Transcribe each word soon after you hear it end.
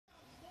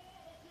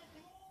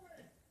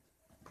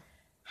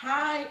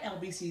Hi,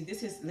 LBC.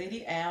 This is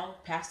Lady Al,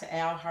 Pastor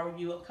Al. How are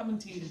you? I'm coming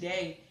to you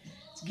today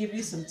to give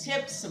you some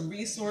tips, some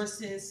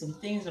resources, some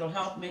things that'll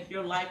help make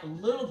your life a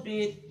little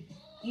bit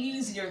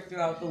easier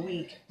throughout the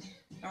week.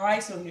 All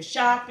right, so in your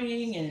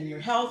shopping and in your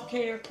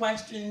healthcare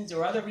questions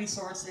or other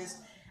resources,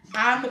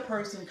 I'm the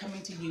person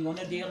coming to you on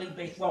a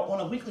on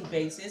a weekly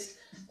basis,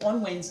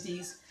 on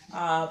Wednesdays,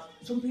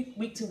 from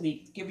week to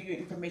week, to give you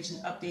information,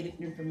 updated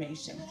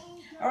information.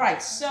 All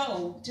right,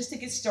 so just to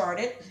get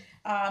started,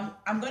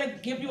 I'm going to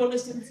give you a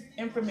list of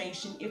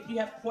information. If you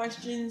have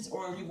questions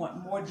or you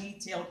want more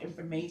detailed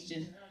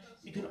information,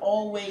 you can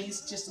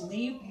always just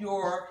leave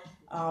your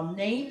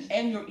name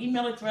and your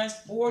email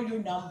address or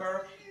your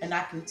number, and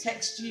I can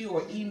text you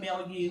or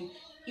email you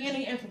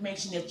any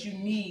information that you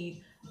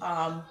need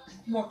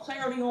more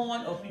clarity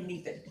on, or if you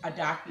need a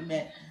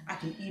document, I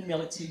can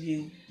email it to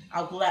you.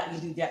 I'll gladly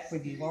do that for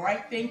you. All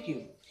right, thank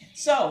you.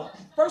 So,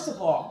 first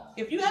of all,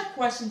 if you have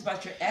questions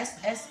about your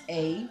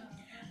SSA,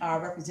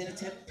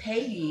 representative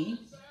payee,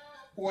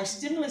 or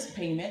stimulus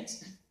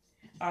payment,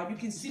 you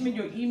can send me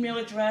your email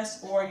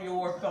address or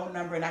your phone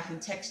number, and I can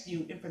text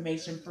you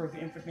further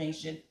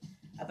information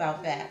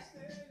about that.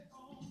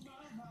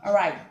 All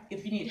right,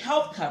 if you need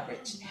health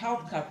coverage.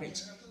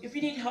 If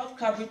you need health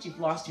coverage, you've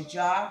lost your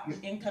job, your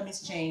income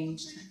has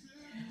changed,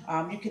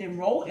 you can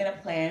enroll in a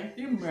plan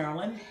through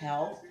Maryland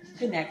Health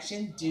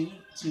Connection due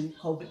to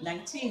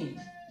COVID-19.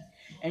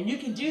 And you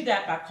can do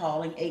that by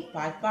calling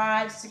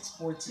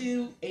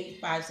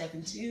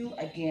 855-642-8572.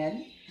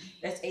 Again,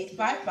 that's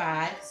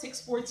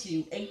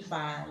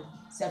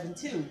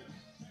 855-642-8572.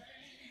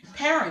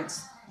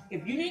 Parents,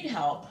 if you need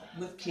help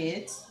with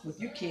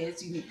your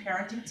kids, you need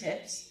parenting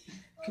tips,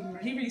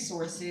 community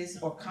resources,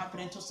 or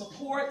confidential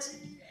support,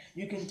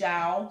 you can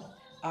dial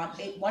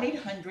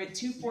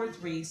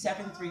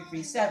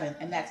 1-800-243-7337,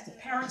 and that's the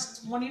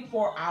Parents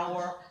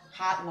 24-hour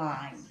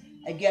hotline.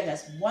 Again,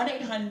 that's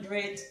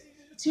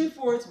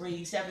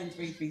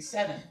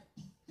 1-800-243-7337.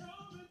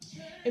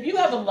 If you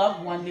have a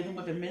loved one living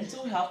with a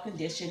mental health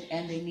condition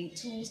and they need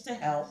tools to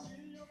help,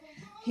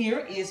 here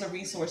is a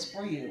resource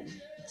for you.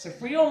 It's a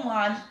free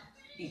online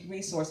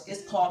resource.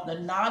 It's called the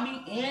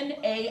NAMI,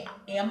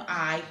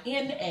 N-A-M-I,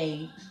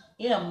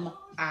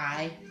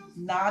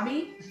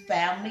 NAMI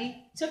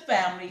Family to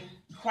Family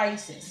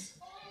Crisis.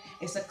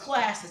 It's a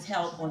class that's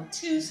held on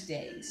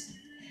Tuesdays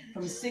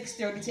from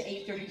 6:30 to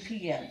 8:30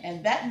 p.m.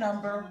 And that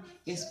number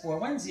is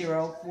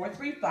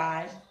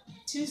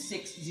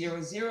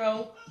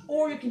 410-435-2600,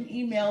 or you can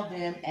email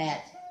them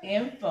at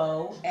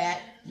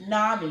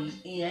info@NAMI,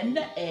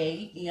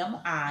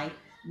 N-A-M-I,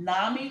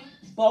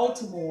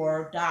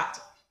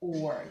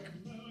 NAMIBaltimore.org.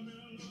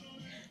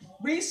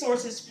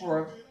 Resources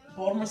for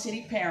Baltimore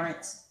City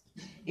parents.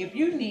 If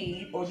you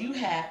need or you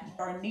have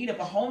are in need of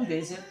a home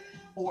visit,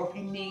 or if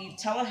you need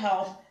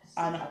telehealth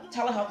on a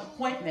telehealth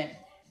appointment,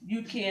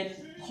 you can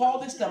call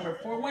this number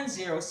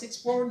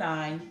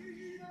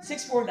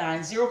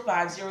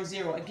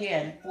 410-649-0500.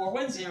 Again,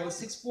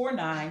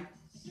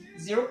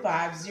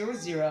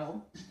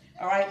 410-649-0500.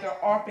 All right,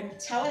 they're offering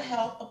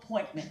telehealth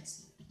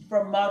appointments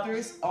for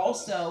mothers,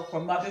 also for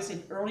mothers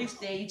in early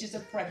stages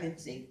of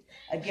pregnancy.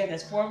 Again,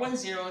 that's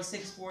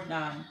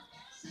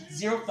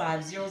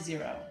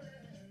 410-649-0500.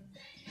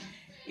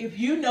 If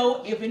you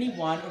know of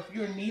anyone, or if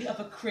you're in need of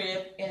a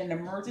crib in an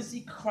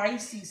emergency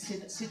crisis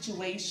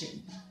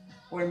situation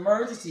or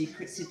emergency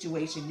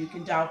situation, you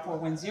can dial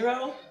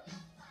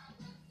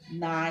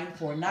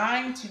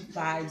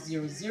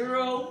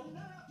 410-949-2500.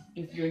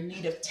 If you're in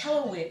need of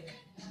Telewick,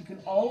 you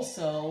can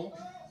also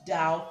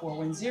dial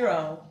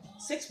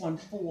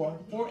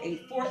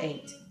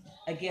 410-614-4848.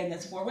 Again,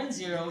 that's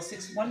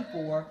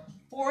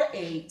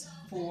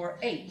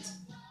 410-614-4848.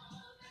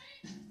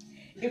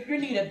 If you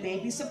need of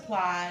baby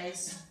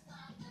supplies,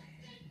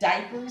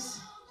 diapers,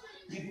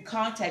 you can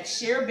contact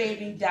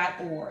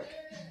sharebaby.org.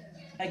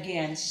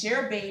 Again,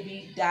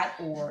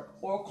 sharebaby.org,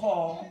 or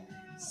call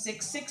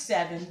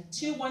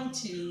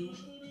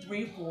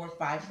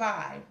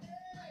 667-212-3455.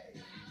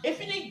 If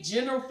you need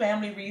general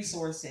family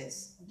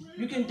resources,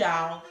 you can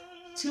dial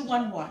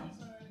 211.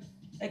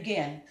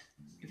 Again,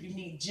 if you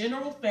need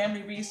general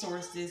family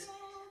resources,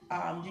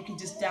 you can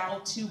just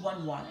dial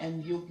 211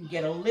 and you can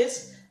get a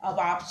list of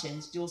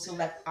options. You'll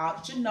select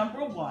option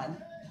number 1,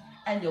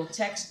 and you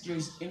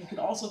can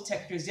also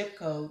text your zip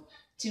code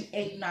to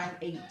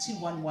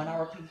 898-211.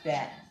 I'll repeat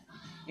that.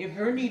 If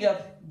you're in need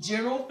of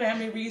general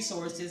family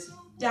resources,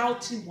 dial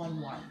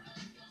 211.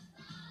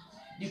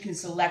 You can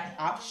select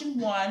option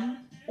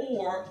 1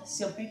 or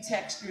simply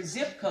text your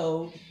zip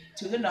code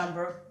to the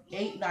number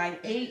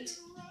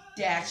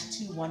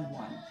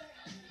 898-211.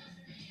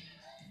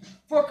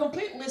 For a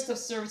complete list of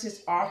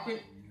services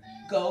offered,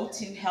 go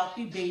to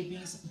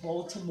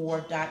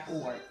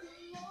healthybabiesbaltimore.org.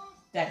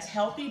 That's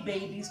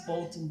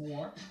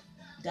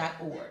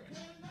healthybabiesbaltimore.org.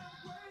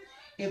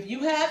 If you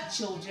have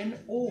children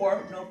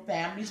or know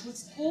families with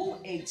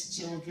school-aged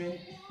children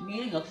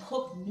needing a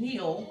cooked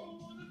meal,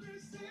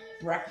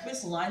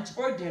 breakfast, lunch,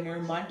 or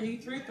dinner, Monday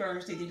through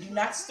Thursday, they do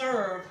not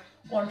serve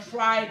on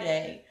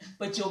Friday,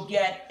 but you'll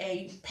get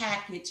a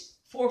package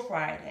for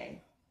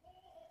Friday.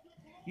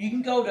 You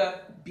can go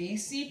to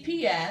bcps.org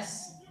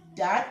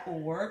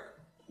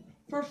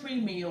for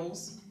free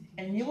meals,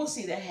 and you will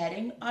see the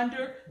heading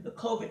under the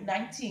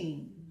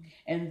COVID-19.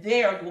 And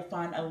there you will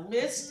find a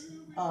list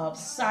of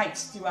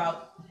sites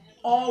throughout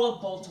all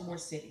of Baltimore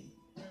City.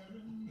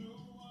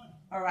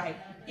 All right.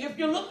 If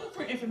you're looking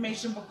for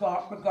information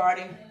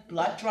regarding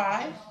blood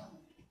drive,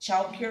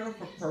 child care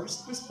for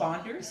first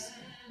responders,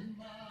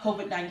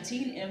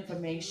 COVID-19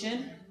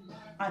 information,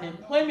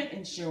 unemployment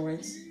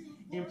insurance,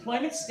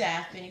 employment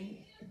staffing,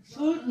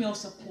 food meal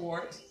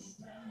support,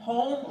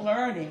 home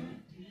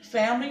learning,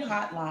 family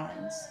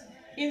hotlines,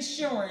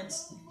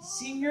 insurance,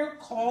 senior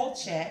call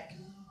check,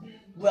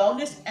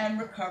 wellness and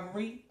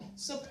recovery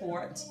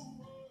support,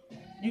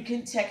 you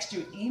can text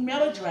your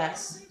email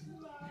address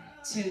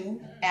to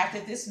after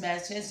this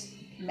message,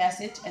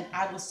 and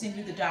I will send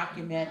you the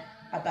document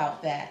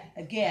about that.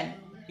 Again,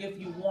 if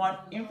you want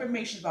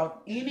information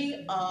about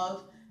any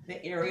of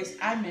the areas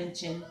I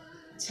mentioned,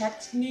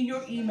 text me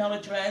your email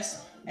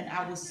address and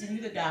I will send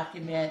you the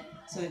document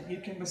so that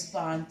you can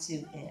respond to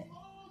it.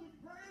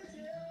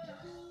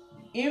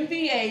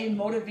 MVA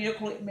Motor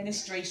Vehicle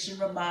Administration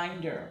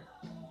reminder.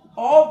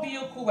 All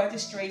vehicle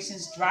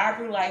registrations,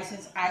 driver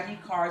license, ID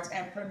cards,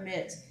 and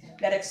permits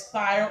that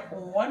expire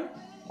on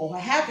or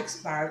have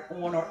expired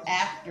on or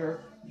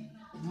after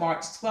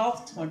March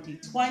 12th,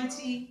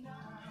 2020,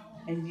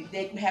 and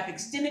they have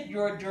extended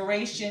your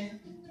duration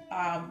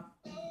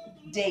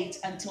date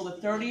until the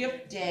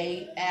 30th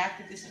day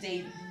after the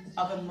state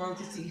of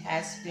emergency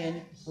has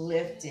been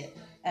lifted.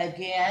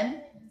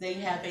 Again, they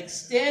have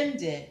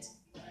extended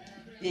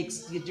the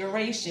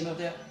duration of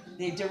the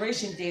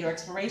duration date or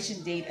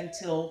expiration date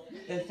until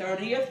the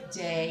 30th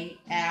day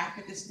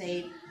after the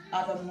state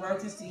of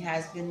emergency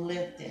has been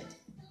lifted.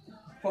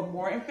 For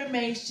more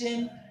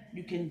information,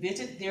 you can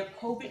visit their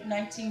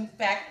COVID-19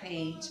 fact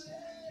page,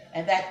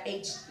 and that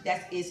is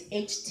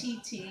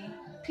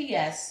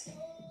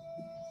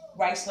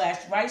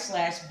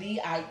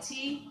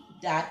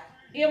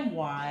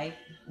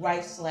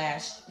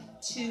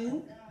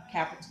https://bit.my/2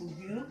 capital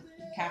U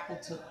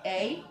capital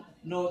A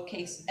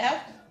lowercase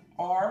f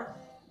r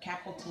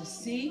capital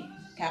C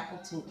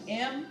capital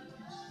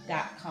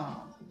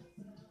M.com.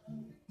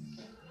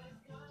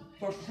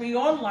 For free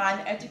online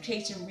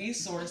education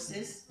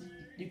resources,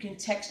 you can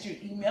text your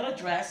email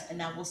address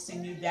and I will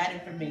send you that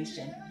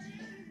information.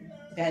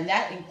 And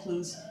that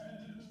includes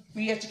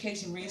free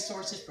education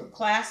resources for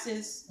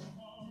classes,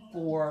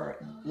 for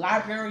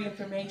library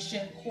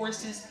information,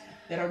 courses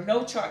that are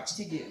no charge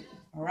to you,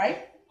 all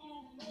right?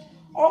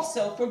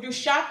 Also, for your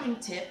shopping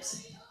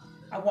tips,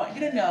 I want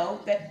you to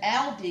know that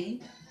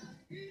Aldi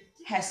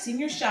has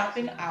senior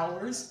shopping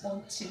hours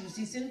on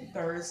Tuesdays and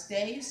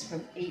Thursdays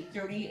from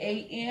 8:30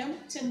 a.m.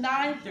 to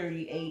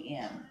 9:30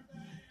 a.m.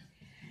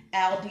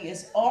 Aldi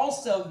is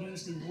also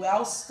usually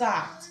well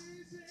stocked,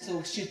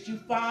 so should you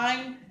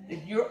find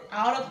that you're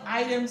out of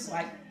items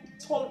like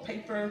toilet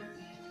paper,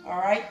 all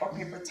right, or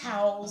paper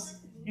towels,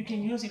 you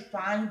can usually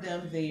find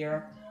them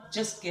there.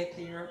 Just get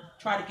there,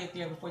 try to get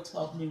there before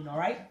 12 noon, all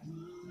right?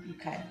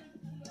 Okay.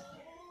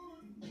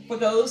 For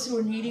those who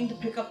are needing to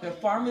pick up their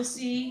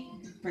pharmacy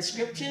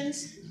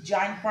prescriptions,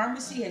 Giant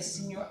Pharmacy has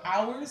senior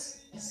hours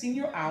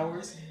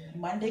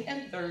Monday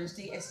and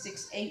Thursday at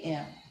 6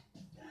 a.m.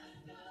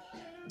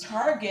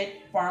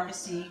 Target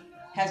Pharmacy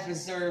has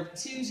reserved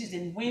Tuesdays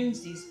and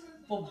Wednesdays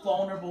for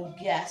vulnerable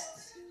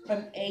guests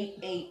from 8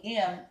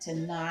 a.m. to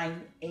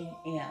 9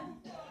 a.m.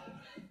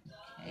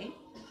 Okay.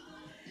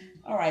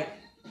 All right.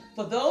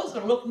 For those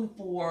that are looking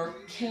for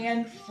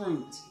canned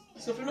fruit,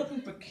 so if you're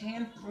looking for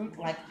canned fruit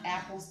like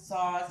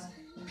applesauce,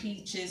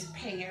 peaches,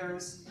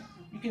 pears,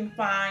 you can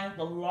find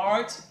the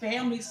large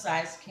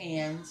family-sized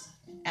cans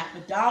at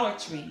the Dollar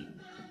Tree,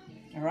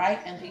 all right?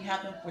 And they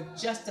have them for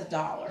just $1,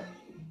 all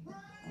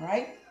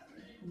right?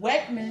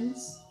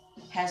 Wegmans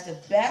has the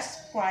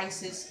best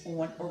prices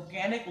on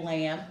organic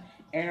lamb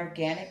and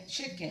organic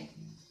chicken,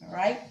 all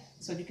right?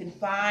 So you can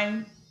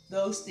find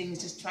those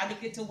things. Just try to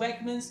get to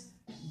Wegmans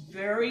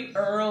very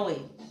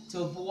early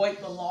to avoid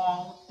the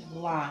long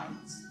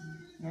lines,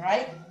 all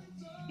right?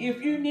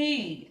 If you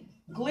need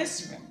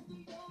glycerin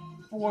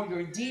for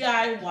your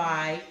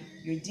DIY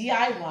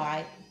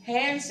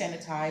hand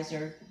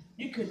sanitizer,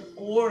 you can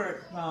order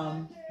it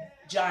from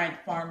Giant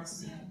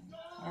Pharmacy,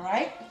 all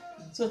right?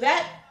 So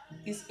that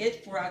is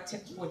it for our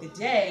tips for the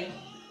day.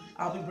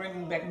 I'll be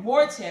bringing back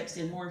more tips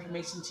and more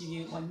information to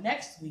you on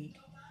next week.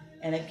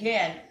 And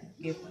again,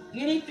 if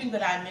anything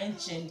that I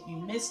mentioned, you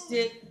missed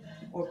it,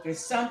 or if there's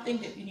something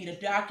that you need a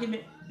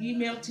document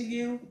emailed to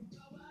you,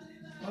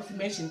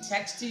 information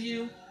text to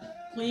you,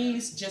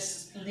 please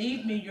just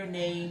leave me your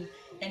name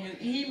and your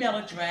email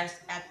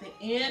address at the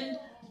end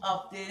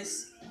of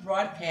this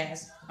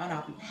broadcast, and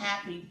I'll be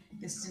happy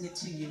to send it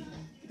to you.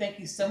 Thank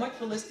you so much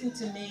for listening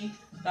to me.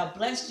 God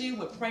bless you.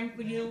 We're praying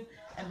for you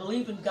and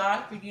believe in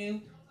God for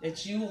you,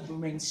 that you will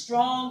remain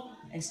strong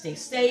and stay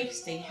safe,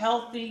 stay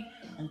healthy,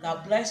 and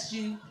God bless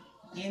you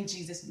in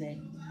Jesus'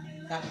 name.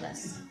 God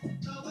bless.